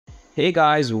Hey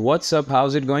guys, what's up?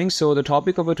 How's it going? So the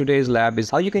topic of today's lab is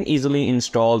how you can easily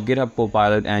install GitHub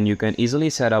Copilot and you can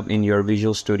easily set up in your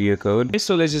Visual Studio Code. Okay,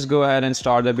 so let's just go ahead and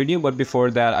start the video. But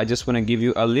before that, I just want to give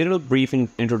you a little brief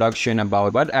introduction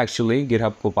about what actually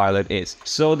GitHub Copilot is.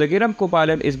 So the GitHub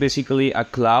Copilot is basically a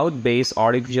cloud-based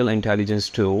artificial intelligence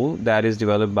tool that is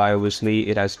developed by, obviously,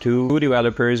 it has two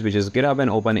developers, which is GitHub and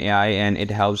OpenAI, and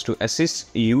it helps to assist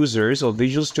users of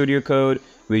Visual Studio Code,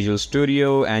 Visual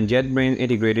Studio and JetBrains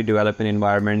integrated development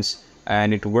environments,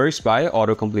 and it works by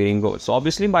auto-completing code. So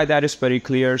obviously by that is pretty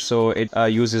clear. So it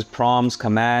uses prompts,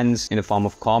 commands in the form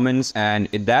of comments, and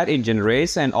it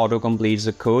generates and auto-completes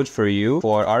the code for you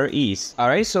for our ease.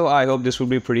 Alright, so I hope this will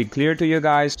be pretty clear to you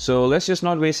guys. So let's just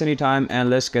not waste any time and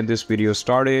let's get this video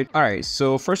started. Alright,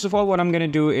 so first of all, what I'm gonna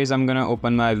do is I'm gonna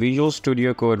open my Visual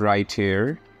Studio Code right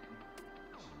here.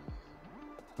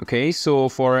 Okay, so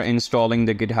for installing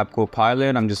the GitHub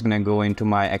Copilot, I'm just gonna go into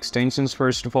my extensions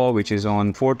first of all, which is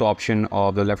on fourth option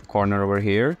of the left corner over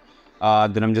here.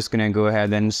 Then I'm just gonna go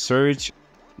ahead and search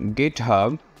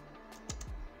GitHub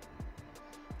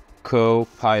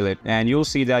Copilot, and you'll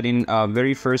see that in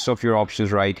very first of your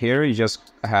options right here. You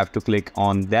just have to click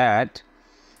on that.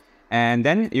 And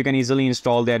then you can easily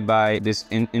install that by this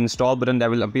install button that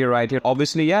will appear right here.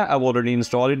 Obviously, yeah, I've already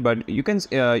installed it, but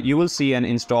you will see an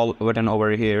install button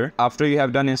over here. After you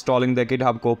have done installing the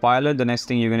GitHub Copilot, the next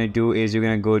thing you're going to do is you're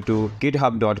going to go to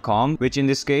github.com, which in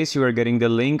this case, you are getting the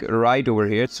link right over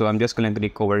here. So I'm just going to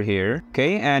click over here.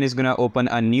 Okay, and it's going to open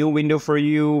a new window for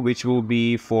you, which will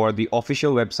be for the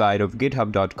official website of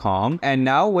github.com. And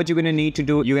now what you're going to need to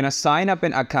do, you're going to sign up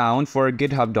an account for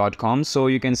github.com. So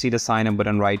you can see the sign up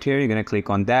button right here. You're going to click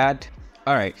on that.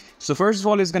 All right, so first of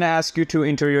all, it's going to ask you to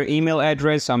enter your email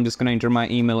address. So I'm just going to enter my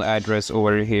email address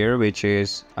over here, which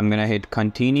is, I'm going to hit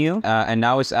continue. And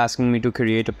now it's asking me to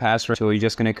create a password. So you're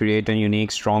just going to create a unique,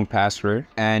 strong password.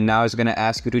 And now it's going to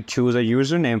ask you to choose a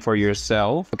username for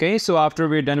yourself. Okay, so after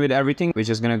we're done with everything, we're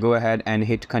just going to go ahead and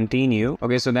hit continue.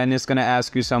 Okay, so then it's going to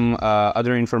ask you some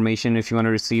other information if you want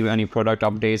to receive any product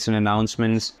updates and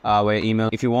announcements via email.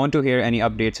 If you want to hear any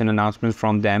updates and announcements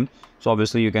from them, so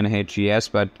obviously you can hit yes,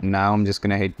 but now I'm just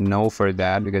gonna hit no for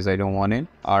that because I don't want it.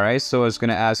 All right, so it's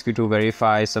gonna ask you to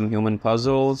verify some human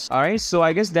puzzles. All right, so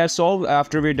I guess that's all.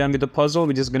 After we're done with the puzzle,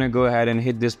 we're just gonna go ahead and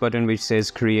hit this button which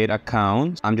says create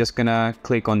account. I'm just gonna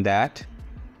click on that.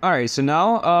 All right, so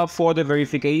now for the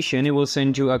verification, it will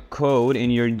send you a code in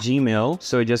your Gmail.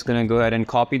 So you're just gonna go ahead and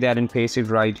copy that and paste it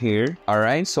right here. All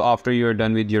right, so after you're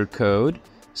done with your code,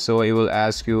 so it will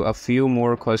ask you a few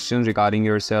more questions regarding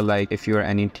yourself, like if you're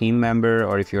any team member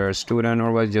or if you're a student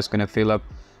or what. Just gonna fill up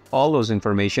all those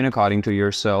information according to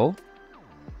yourself.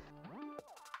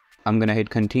 I'm gonna hit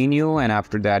continue, and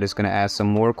after that it's gonna ask some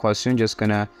more questions. Just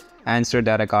gonna answer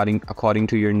that according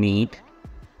to your need.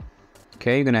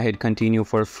 Okay, you're gonna hit continue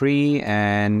for free,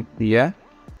 and yeah,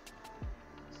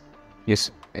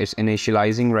 yes, it's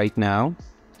initializing right now.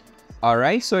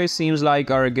 Alright, so it seems like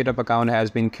our GitHub account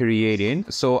has been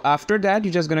created. So after that,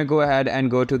 you're just gonna go ahead and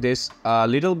go to this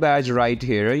little badge right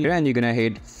here, and you're gonna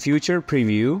hit future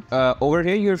preview. Over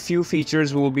here, your few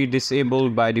features will be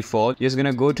disabled by default. You're just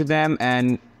gonna go to them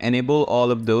and enable all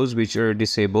of those which are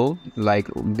disabled, like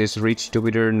this rich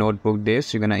Jupyter notebook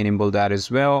disk. You're gonna enable that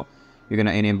as well. You're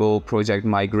gonna enable project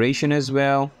migration as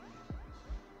well.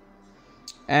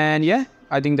 And yeah,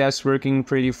 I think that's working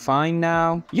pretty fine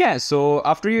now. Yeah, so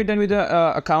after you're done with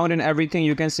the account and everything,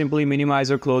 you can simply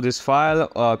minimize or close this file.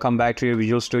 Come back to your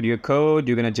Visual Studio Code.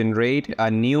 You're gonna generate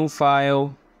a new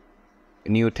file, a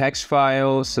new text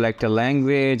file, select a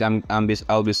language.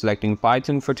 I'll be selecting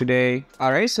Python for today.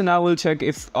 All right, so now we'll check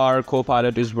if our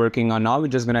Copilot is working or not. We're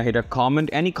just gonna hit a comment,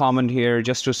 any comment here,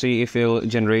 just to see if it'll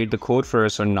generate the code for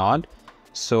us or not.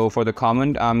 So for the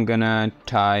comment, I'm gonna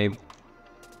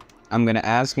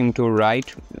ask him to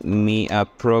write me a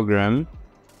program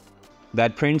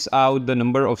that prints out the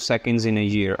number of seconds in a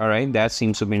year. All right, that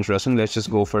seems to be interesting. Let's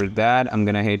just go for that. I'm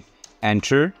gonna hit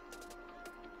enter.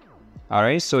 All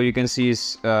right, so you can see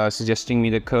it's suggesting me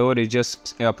the code. It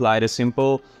just applied a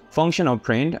simple function of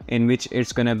print in which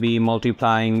it's gonna be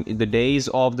multiplying the days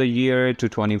of the year to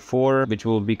 24, which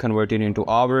will be converted into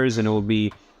hours, and it will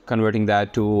be converting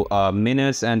that to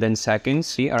minutes and then seconds.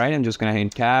 See, all right, I'm just gonna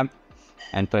hit tab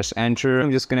and press enter.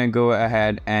 I'm just gonna go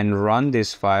ahead and run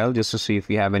this file just to see if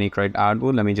we have any correct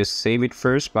output. Let me just save it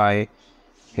first by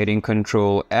hitting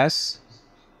Control S.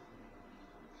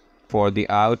 For the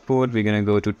output, we're gonna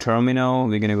go to terminal.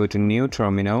 We're gonna go to new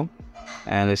terminal,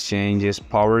 and let's change this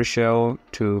PowerShell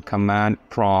to command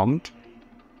prompt.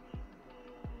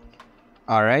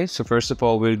 All right, so first of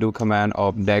all, we'll do command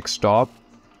of desktop,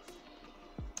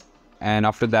 and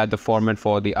after that the format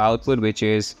for the output, which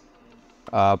is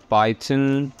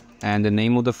Python, and the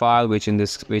name of the file, which in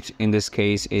this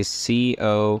case is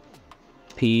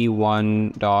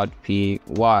cop1.py.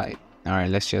 All right,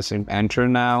 let's just enter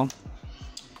now.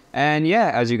 And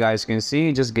yeah, as you guys can see,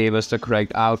 it just gave us the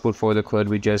correct output for the code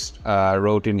we just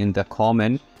wrote in the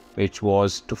comment, which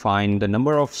was to find the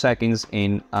number of seconds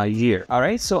in a year. All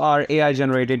right, so our AI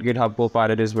generated GitHub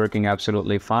Copilot is working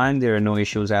absolutely fine. There are no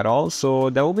issues at all. So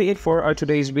that will be it for our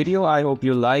today's video. I hope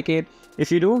you like it.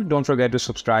 If you do, don't forget to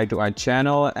subscribe to our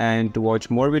channel, and to watch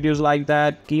more videos like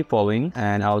that, keep following,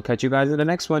 and I'll catch you guys in the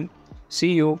next one.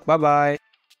 See you. Bye bye.